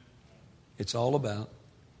 It's all about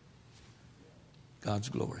God's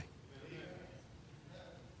glory.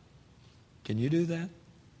 Can you do that?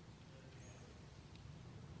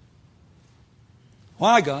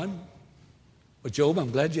 Why, God? Well, Job,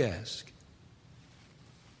 I'm glad you asked.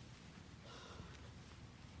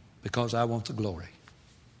 Because I want the glory.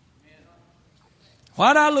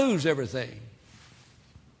 Why'd I lose everything?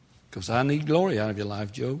 Because I need glory out of your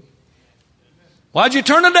life, Job. Why'd you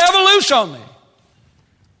turn the devil loose on me?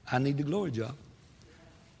 I need the glory, Job.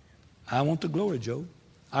 I want the glory, Job.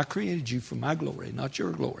 I created you for my glory, not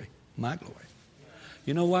your glory, my glory.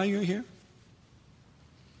 You know why you're here?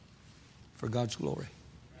 For God's glory.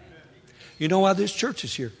 You know why this church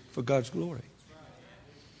is here? For God's glory.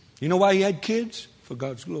 You know why you had kids? For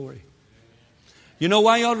God's glory. You know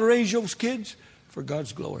why you ought to raise those kids? For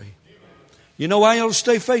God's glory. You know why you ought to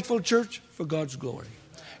stay faithful to church? For God's glory.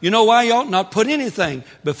 You know why you ought not put anything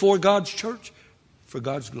before God's church? For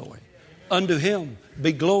God's glory. Unto Him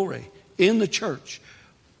be glory in the church,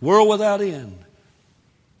 world without end.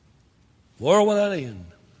 World without end.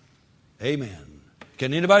 Amen.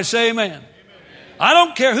 Can anybody say amen? Amen. I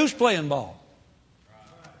don't care who's playing ball.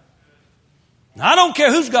 I don't care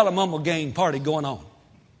who's got a mumble game party going on.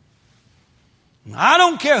 I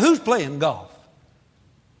don't care who's playing golf.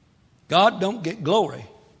 God don't get glory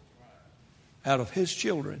out of His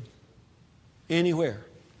children anywhere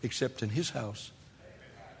except in His house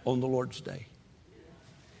on the Lord's day.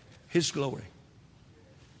 His glory.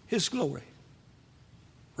 His glory.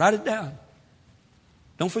 Write it down.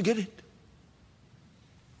 Don't forget it.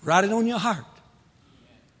 Write it on your heart.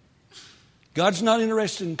 God's not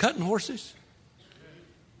interested in cutting horses,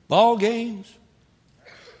 ball games,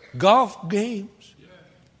 golf games,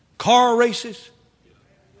 car races.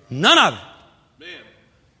 None of it.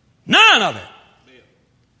 None of it.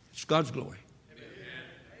 It's God's glory.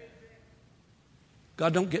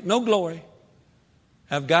 God don't get no glory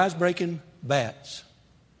out of guys breaking bats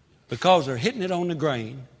because they're hitting it on the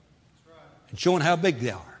grain and showing how big they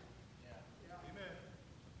are.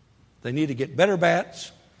 They need to get better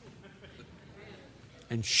bats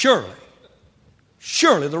And surely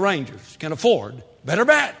the Rangers can afford better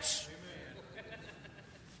bats.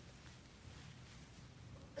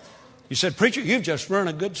 You said, preacher, you've just run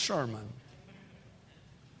a good sermon.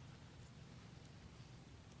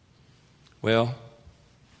 Well,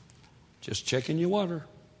 just checking your water.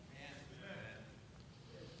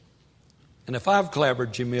 And if I've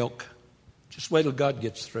clabbered your milk, just wait till God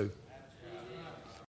gets through.